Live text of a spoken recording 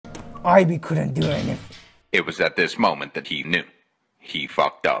Ivy couldn't do anything. It was at this moment that he knew. He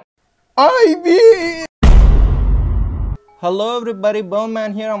fucked up. IB! Hello everybody,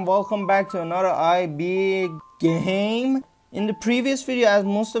 Boneman here and welcome back to another IB game. In the previous video, as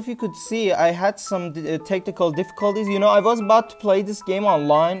most of you could see, I had some technical difficulties. You know, I was about to play this game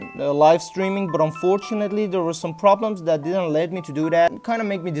online, live streaming, but unfortunately there were some problems that didn't let me to do that. It kind of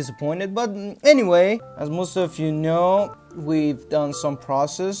made me disappointed, but anyway, as most of you know, we've done some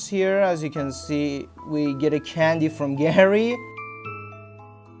process here. As you can see, we get a candy from Gary.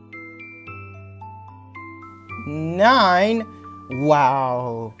 9.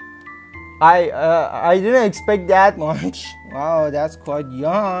 Wow. I didn't expect that much. Wow, that's quite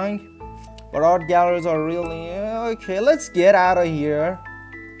young. But art galleries are really okay. Let's get out of here.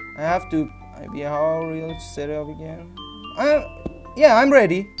 I have to maybe how real set it up again. Yeah, I'm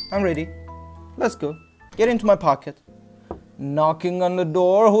ready. Let's go. Get into my pocket. Knocking on the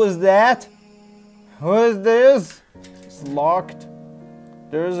door. Who is that? Who is this? It's locked.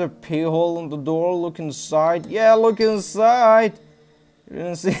 There's a pee hole in the door. Look inside. Yeah, look inside. You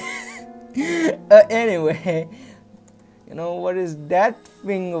didn't see. Anyway, you know what is that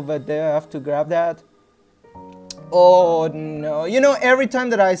thing over there? I have to grab that. Oh no! You know, every time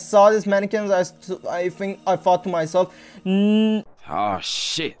that I saw these mannequins, I thought to myself, oh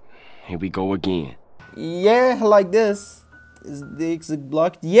shit! Here we go again. Yeah, like this. Is the exit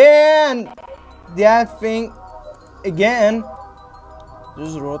blocked? Yeah, and that thing again.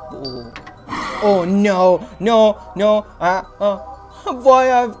 Just wrote. Oh no!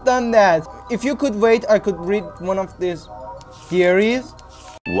 Why I've done that? If you could wait, I could read one of these theories.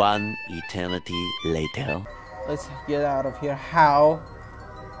 One eternity later. Let's get out of here. How?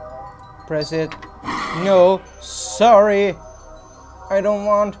 Press it. No, sorry. I don't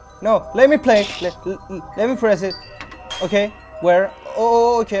want. No, let me play. Let me press it. Okay, where?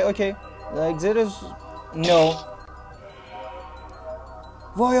 Oh, okay. The exit is. No.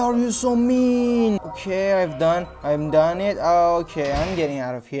 Why are you so mean? Okay, I'm done it. Okay, I'm getting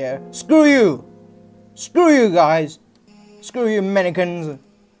out of here. Screw you! Screw you guys! Screw you mannequins!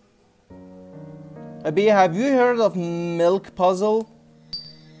 Abi, have you heard of Milk Puzzle?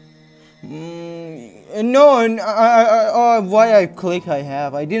 No, why I click I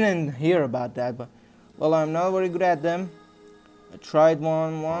have. I didn't hear about that, but well, I'm not very good at them. I tried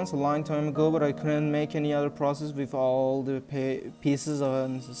one once a long time ago, but I couldn't make any other process with all the pieces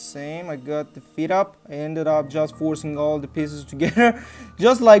on the same. I got the feet up. I ended up just forcing all the pieces together,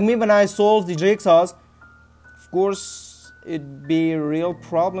 just like me when I solved the jigsaws. Of course, it'd be a real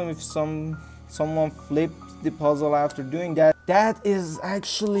problem if someone flipped the puzzle after doing that. That is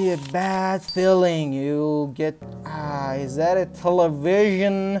actually a bad feeling. You'll get is that a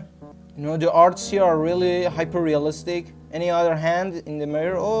television? You know, the arts here are really hyper realistic. Any other hand in the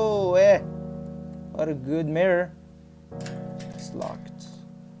mirror? Oh, what a good mirror. It's locked.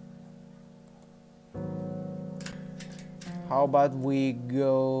 How about we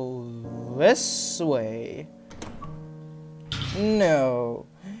go this way? No.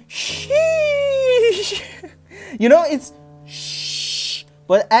 Sheesh. You know, it's shh,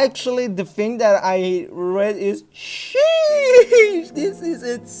 but actually the thing that I read is sheesh. This is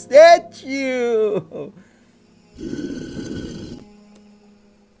a statue.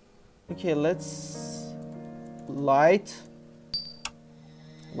 Okay, let's lights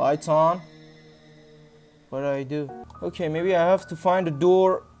on. What do I do? Okay, maybe I have to find a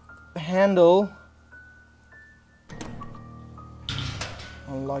door handle.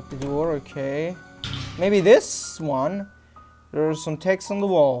 Unlock the door. Okay, maybe this one. There's some text on the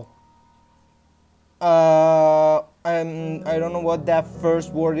wall. I don't know what that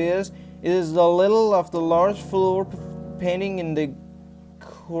first word is. It is the little of the large floor painting in the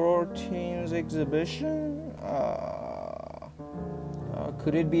Cortine's exhibition.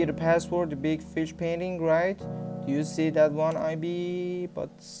 Could it be the password, the big fish painting, right? Do you see that one, IB? But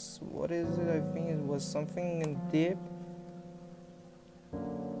what is it? I think it was something in deep.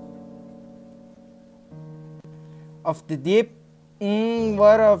 Of the deep?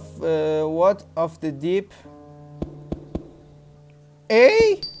 What of the deep?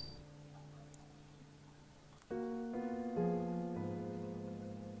 A?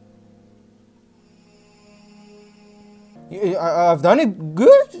 I've done it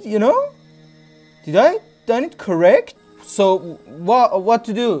good, you know? Did I done it correct? So what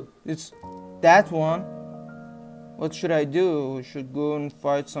to do? It's that one. What should I do? We should go and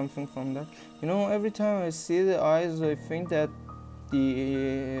fight something from that. You know, every time I see the eyes, I think that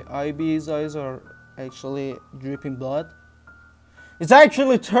the IB's eyes are actually dripping blood. It's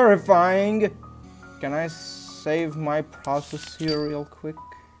actually terrifying. Can I save my process here real quick?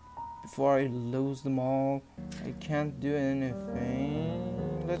 before I lose them all. I can't do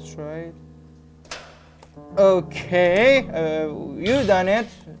anything. Let's try it. Okay, you done it.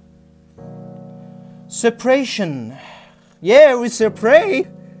 Separation. Yeah, we separate.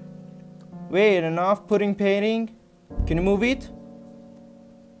 Wait, enough pudding painting. Can you move it?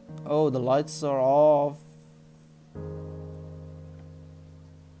 Oh, the lights are off.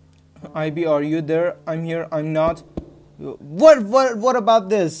 IB, are you there? I'm here. I'm not. What about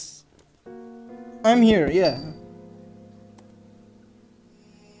this? I'm here, yeah.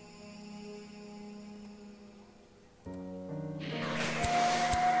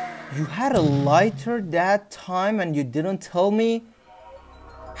 You had a lighter that time and you didn't tell me?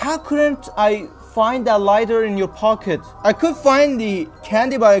 How couldn't I find that lighter in your pocket? I could find the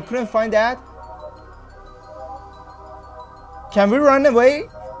candy, but I couldn't find that. Can we run away?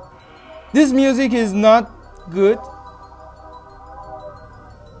 This music is not good.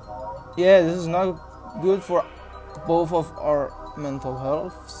 Yeah, this is not good for both of our mental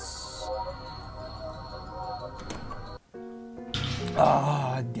healths.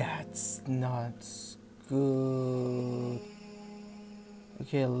 Ah, that's not good.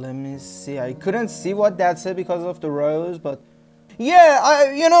 Okay, let me see. I couldn't see what that said because of the rose, but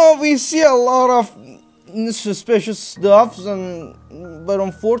yeah, you know, we see a lot of suspicious stuff, but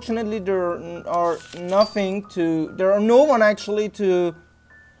unfortunately there are no one actually to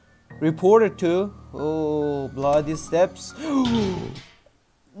report it to. Oh, bloody steps.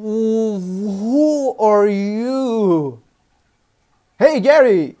 Who are you? Hey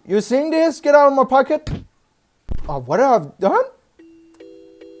Gary, you seeing this? Get out of my pocket. Oh, what have I done?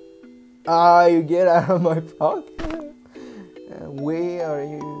 You get out of my pocket. Where are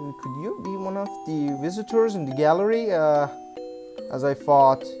you? Could you be one of the visitors in the gallery? As I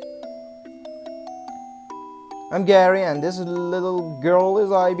thought. I'm Gary, and this little girl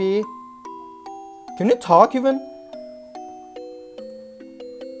is IB. Can you talk even?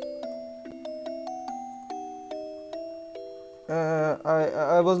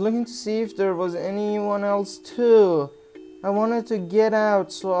 I was looking to see if there was anyone else too. I wanted to get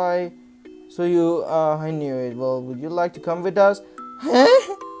out, so I knew it. Well, would you like to come with us? Huh?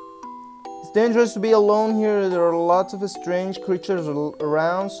 It's dangerous to be alone here. There are lots of strange creatures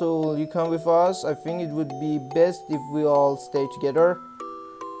around, so will you come with us? I think it would be best if we all stay together.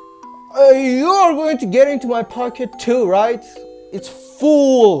 You are going to get into my pocket too, right? It's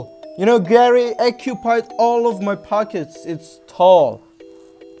full. You know, Gary occupied all of my pockets. It's tall.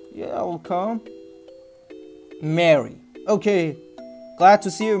 Yeah, I'll come. Mary. Okay. Glad to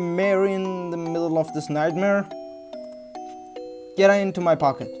see you, Mary, in the middle of this nightmare. Get into my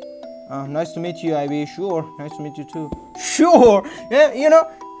pocket. Nice to meet you, Ivy. Sure. Nice to meet you too. Sure. Yeah, you know,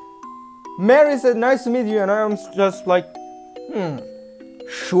 Mary said nice to meet you, and I'm just like,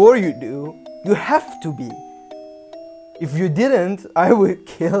 sure you do. You have to be. If you didn't, I would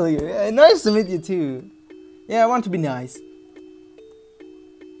kill you. Yeah, nice to meet you too. Yeah, I want to be nice.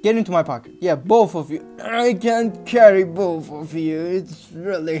 Get into my pocket. Yeah, both of you. I can't carry both of you. It's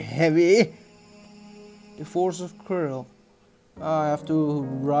really heavy. The force of curl. I have to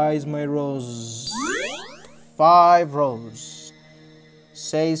rise my rose. 5 roses.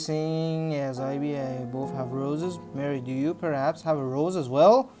 Say, sing, as I both have roses. Mary, do you perhaps have a rose as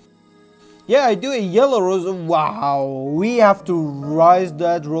well? Yeah, I do, a yellow rose. Wow, we have to rise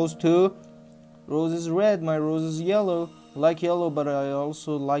that rose too. Rose is red, my rose is yellow. I like yellow, but I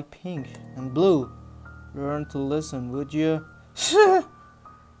also like pink and blue. Learn to listen, would you?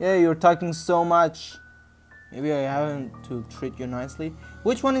 Yeah, you're talking so much. Maybe I haven't to treat you nicely.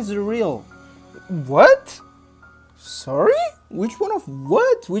 Which one is the real? What? Sorry? Which one of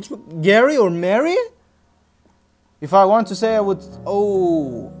what? Which one? Gary or Mary? If I want to say, I would.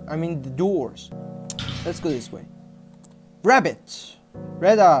 Oh, I mean the doors. Let's go this way. Rabbit,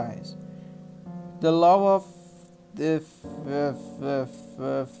 red eyes. The love of the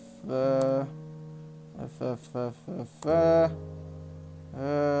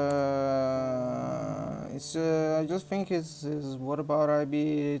it's I just think it's what about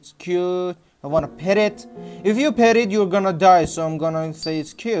IB? It's cute. I wanna pet it. If you pet it, you're gonna die. So I'm gonna say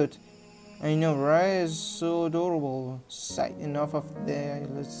it's cute. I know, right? It's so adorable. Sight enough of there.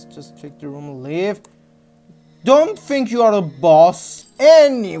 Let's just take the room and leave. Don't think you are the boss.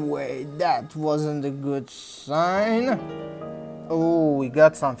 Anyway, that wasn't a good sign. Oh, we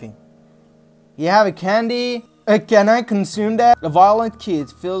got something. You have a candy? Can I consume that? A violent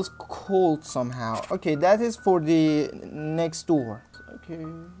kid feels cold somehow. Okay, that is for the next door. Okay,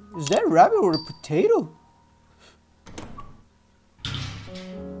 is that a rabbit or a potato?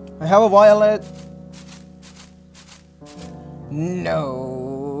 I have a violet. No.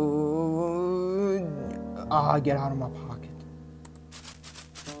 Ah, get out of my pocket.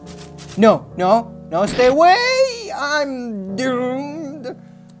 No, no, no, stay away! I'm doomed.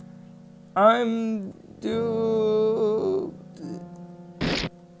 I'm doomed.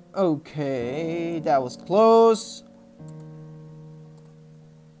 Okay, that was close.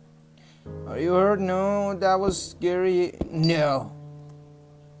 Are you hurt? No, that was scary. No.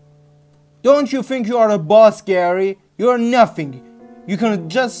 Don't you think you are the boss, Gary? You're nothing. You can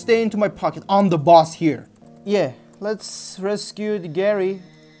just stay into my pocket. I'm the boss here. Yeah, let's rescue the Gary.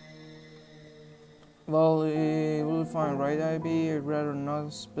 Well, we'll find, right, IB? I'd rather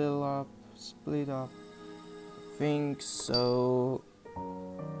not split up. I think so.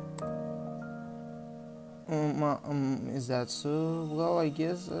 Is that so? Well, I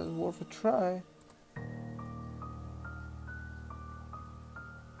guess that's worth a try.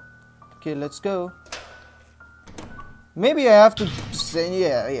 Okay, let's go. Maybe I have to say,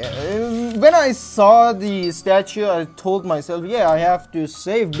 yeah. When I saw the statue, I told myself, yeah, I have to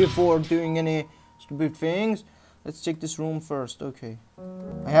save before doing any stupid things. Let's check this room first. Okay.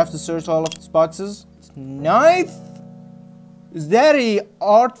 I have to search all of these boxes. Knife? Is that a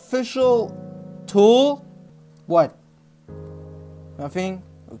artificial tool? What? Nothing?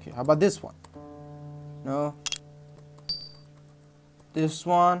 Okay, how about this one? No. This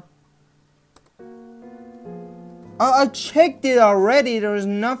one? I checked it already. There is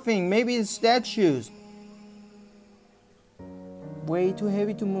nothing. Maybe it's statues. Way too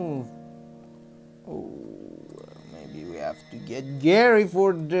heavy to move. Oh, maybe we have to get Gary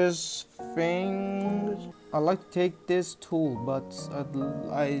for this thing. I like to take this tool, but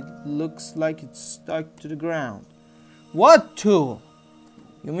it looks like it's stuck to the ground. What tool?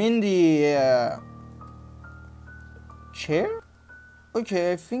 You mean the chair?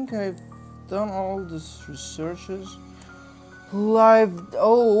 Okay, I think I've done all these researches.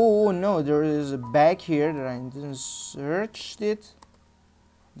 Oh no, there is a bag here that I didn't search it.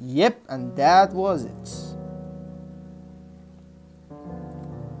 Yep, and that was it.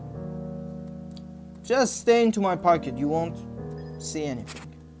 Just stay into my pocket, you won't see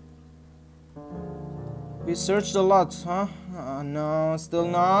anything. We searched a lot, huh? No, still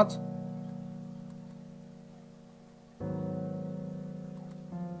not.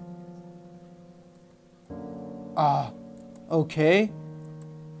 Okay.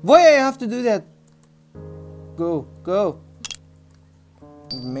 Why I have to do that? Go.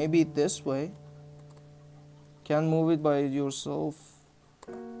 Maybe this way. Can't move it by yourself.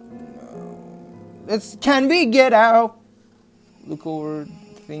 No. Can we get out? Look over,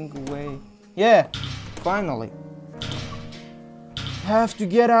 think away. Yeah, finally. Have to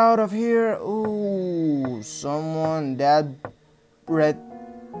get out of here. Ooh, someone, that red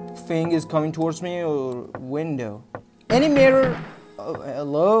thing is coming towards me, or window. Any mirror? Oh,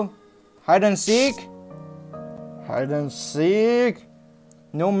 hello? Hide and seek? Hide and seek?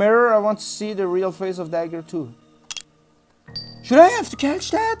 No mirror? I want to see the real face of Dagger too. Should I have to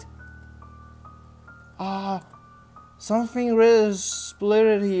catch that? Something really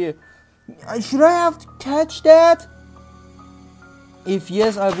split here. Should I have to catch that? If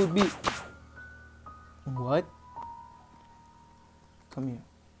yes, I would be... What? Come here.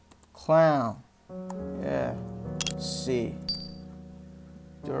 Clown. Yeah. Let's see.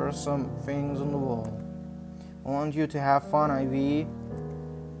 There are some things on the wall. I want you to have fun, Ivy.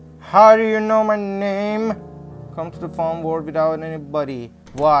 How do you know my name? Come to the farm world without anybody.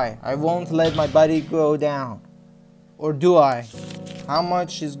 Why? I won't let my body go down. Or do I? How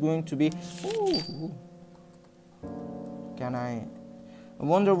much is going to be? Ooh. Can I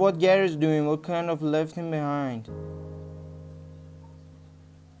wonder what Gary's doing. What kind of left him behind?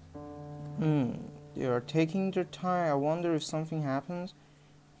 They are taking their time. I wonder if something happens.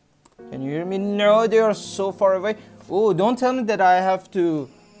 Can you hear me? No, they are so far away. Oh, don't tell me that I have to.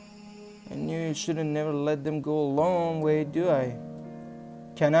 I knew you shouldn't never let them go alone. Wait, do I?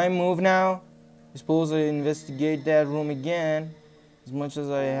 Can I move now? I suppose I investigate that room again. As much as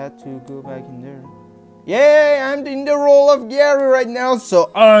I had to go back in there. Yeah, I'm in the role of Gary right now,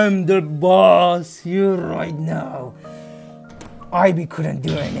 so I'm the boss here right now. Ivy couldn't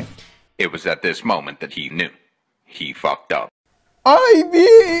do anything. It was at this moment that he knew. He fucked up.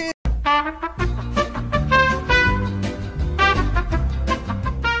 Ivy!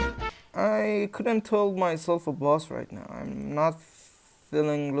 I couldn't tell myself a boss right now. I'm not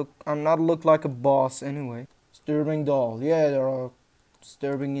look like a boss anyway. Disturbing doll. Yeah, they are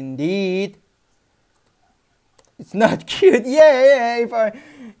disturbing indeed. It's not cute. Yeah,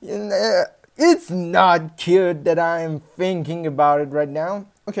 it's not cute that I'm thinking about it right now.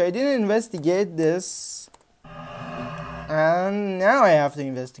 Okay, I didn't investigate this. And now I have to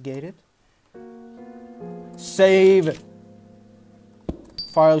investigate it. Save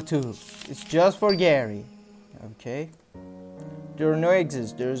file 2. It's just for Gary. Okay. There are no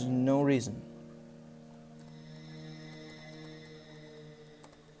exits. There's no reason.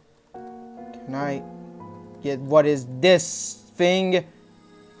 Can I get what is this thing?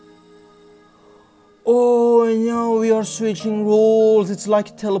 Oh no, we are switching roles. It's like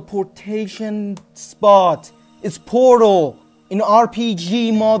a teleportation spot. It's Portal in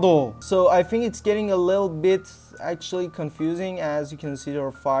RPG model. So I think it's getting a little bit actually confusing. As you can see, there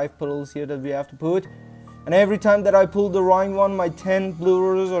are 5 puzzles here that we have to put. And every time that I pull the wrong one, my 10 blue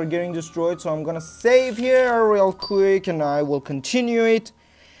roses are getting destroyed. So I'm gonna save here real quick and I will continue it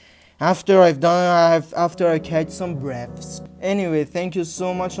after after I catch some breaths. Anyway, thank you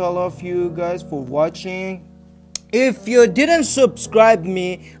so much all of you guys for watching. If you didn't subscribe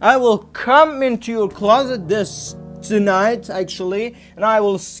me, I will come into your closet tonight actually, and I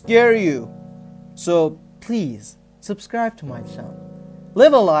will scare you. So please subscribe to my channel.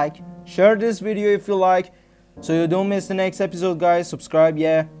 Leave a like, share this video if you like, so you don't miss the next episode, guys. Subscribe,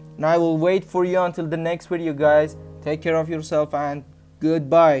 yeah, and I will wait for you until the next video, guys. Take care of yourself and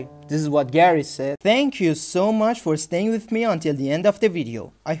goodbye. This is what Gary said. Thank you so much for staying with me until the end of the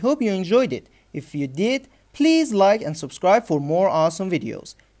video. I hope you enjoyed it. If you did, please like and subscribe for more awesome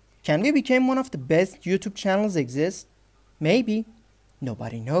videos. Can we become one of the best YouTube channels exist? Maybe.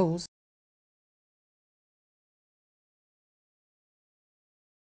 Nobody knows.